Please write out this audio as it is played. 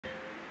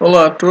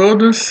Olá a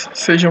todos,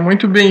 sejam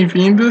muito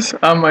bem-vindos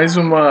a mais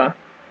uma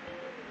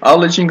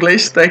aula de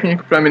inglês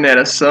técnico para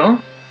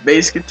mineração,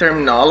 Basic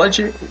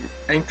Terminology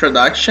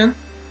Introduction.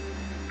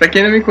 Para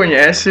quem não me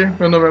conhece,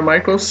 meu nome é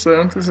Michael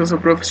Santos, eu sou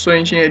professor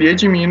em Engenharia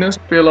de Minas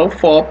pela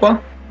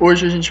UFOPA.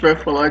 Hoje a gente vai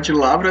falar de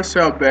Lavra,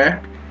 céu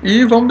aberto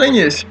e vamos dar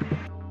início.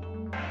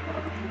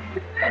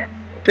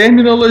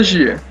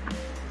 Terminologia.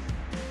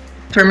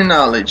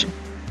 Terminology.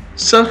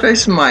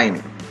 Surface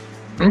mining.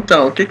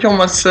 Então, o que é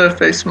uma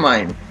surface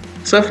mining?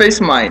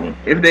 Surface mining,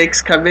 if the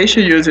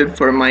excavation used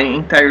for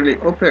mining entirely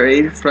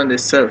operated from the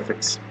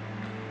surface.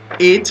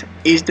 It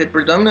is the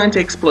predominant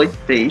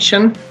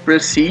exploitation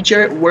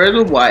procedure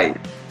worldwide.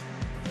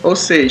 Ou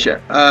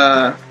seja,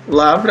 a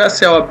lavra a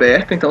céu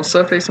aberto, então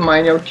surface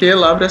mining é o que?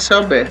 Lavra a céu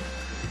aberto.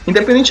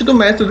 Independente do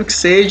método que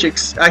seja,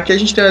 aqui a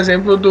gente tem o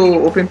exemplo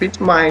do open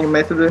pit mining,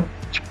 método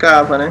de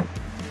cava, né?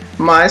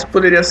 Mas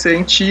poderia ser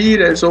em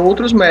tiras ou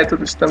outros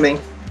métodos também.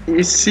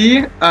 E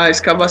se a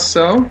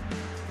escavação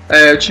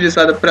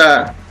utilizada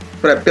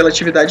pela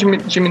atividade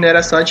de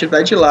mineração, a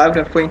atividade de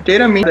lavra, foi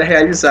inteiramente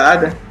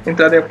realizada,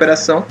 entrada em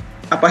operação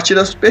a partir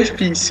da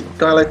superfície.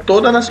 Então ela é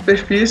toda na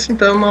superfície,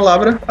 então é uma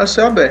lavra a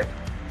céu aberto.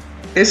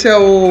 Esse é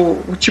o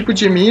tipo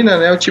de mina,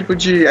 né, o tipo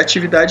de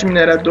atividade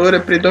mineradora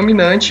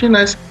predominante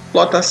na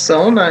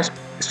explotação, na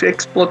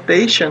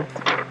exploitation.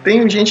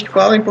 Tem gente que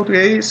fala em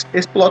português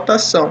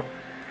explotação.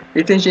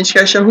 E tem gente que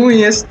acha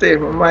ruim esse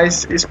termo,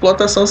 mas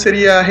explotação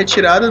seria a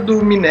retirada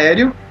do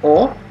minério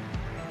ou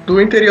do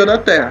interior da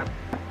terra.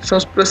 São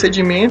os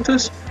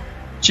procedimentos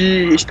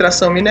de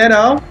extração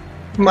mineral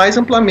mais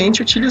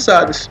amplamente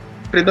utilizados.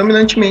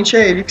 Predominantemente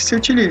é ele que se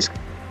utiliza,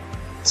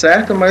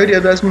 certo? A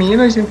maioria das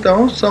minas,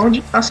 então, são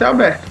a céu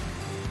aberto,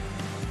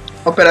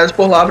 operadas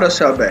por lavra a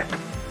céu aberto.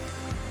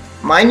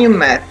 Mining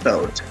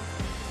method.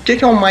 O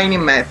que é um mining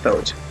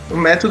method? O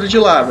método de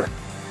lavra.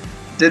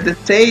 The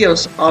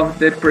details of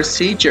the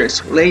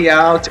procedures,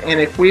 layout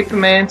and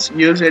equipment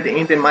used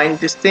in the mine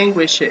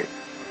distinguish it.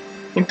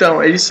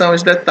 Então, eles são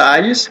os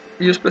detalhes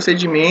e os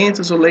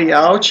procedimentos, o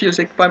layout e os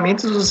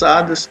equipamentos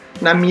usados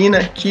na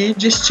mina que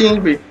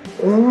distingue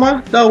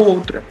uma da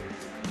outra,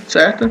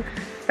 certo?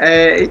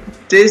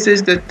 This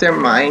is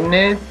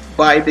determined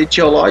by the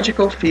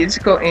geological,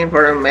 physical,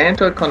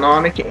 environmental,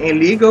 economic and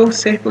legal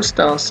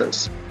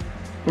circumstances.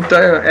 Então,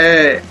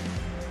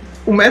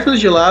 o método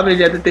de lavra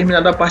ele é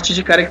determinado a partir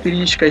de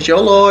características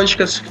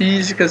geológicas,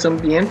 físicas,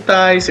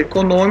 ambientais,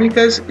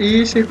 econômicas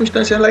e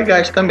circunstâncias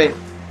legais também.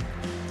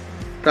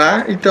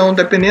 Tá? Então,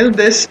 dependendo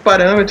desses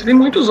parâmetros, tem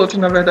muitos outros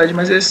na verdade,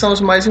 mas esses são os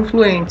mais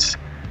influentes,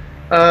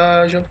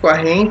 junto com a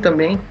REN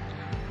também.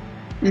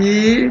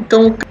 E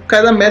então,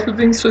 cada método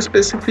tem sua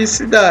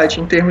especificidade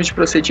em termos de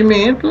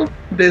procedimento,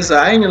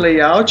 design,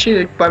 layout e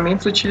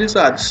equipamentos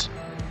utilizados,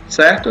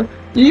 certo?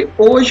 E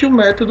hoje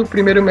o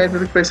primeiro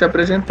método que vai ser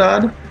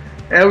apresentado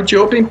é o de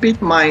Open Pit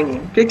Mining.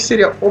 O que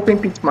seria Open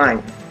Pit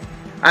Mining?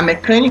 A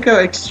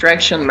mechanical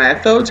extraction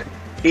method.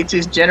 It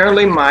is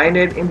generally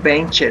mined in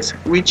benches,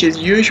 which is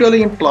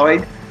usually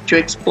employed to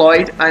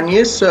exploit a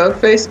new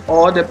surface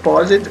or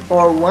deposit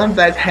or one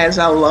that has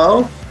a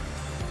low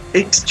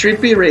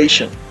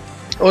extraction.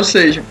 Ou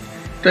seja,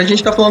 então a gente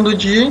está falando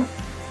de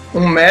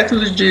um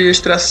método de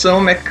extração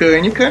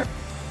mecânica.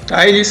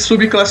 Tá? Ele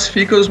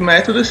subclassifica os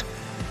métodos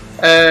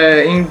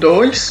em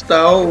dois.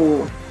 Tá?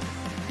 O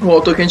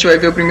autor que a gente vai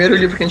ver, o primeiro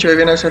livro que a gente vai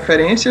ver nas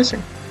referências,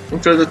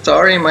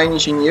 Introductory in Mine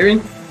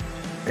Engineering.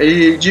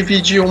 Ele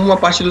divide uma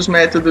parte dos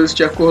métodos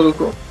de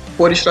acordo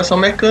por extração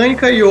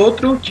mecânica e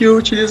outro que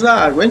utiliza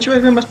água. A gente vai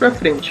ver mais pra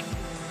frente.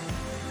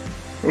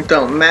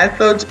 Então,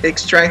 Method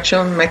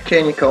Extraction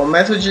Mechanical, o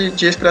método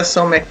de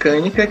extração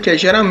mecânica, que é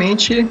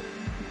geralmente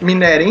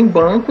minera em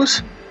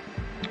bancos,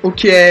 o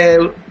que é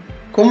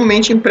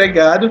comumente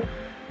empregado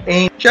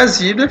em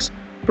jazidas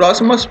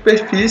próximo à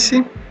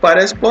superfície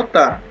para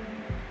explotar.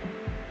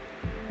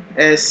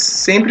 É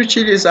sempre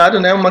utilizado,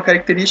 né, uma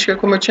característica,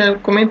 como eu tinha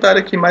comentado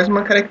aqui, mais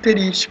uma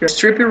característica,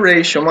 strip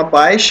ratio, uma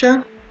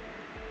baixa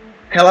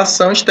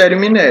relação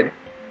estéreo-minério,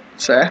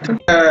 certo?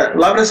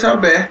 Lavra a céu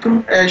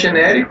aberto é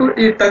genérico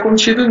e está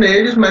contido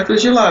nele os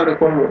métodos de lavra,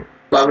 como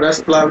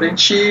lavra em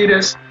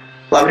tiras,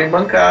 lavra em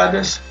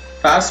bancadas,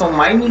 tá? São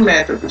mining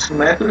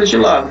métodos de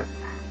lavra.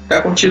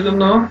 Está contido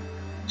no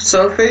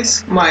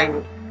surface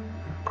mining.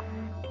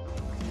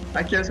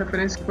 Aqui as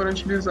referências que foram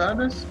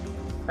utilizadas.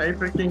 Aí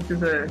para quem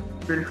quiser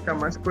verificar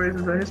mais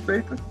coisas a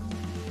respeito.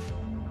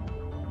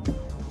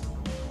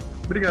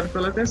 Obrigado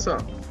pela atenção.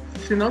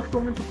 Se não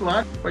ficou muito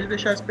claro, pode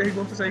deixar as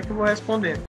perguntas aí que eu vou respondendo.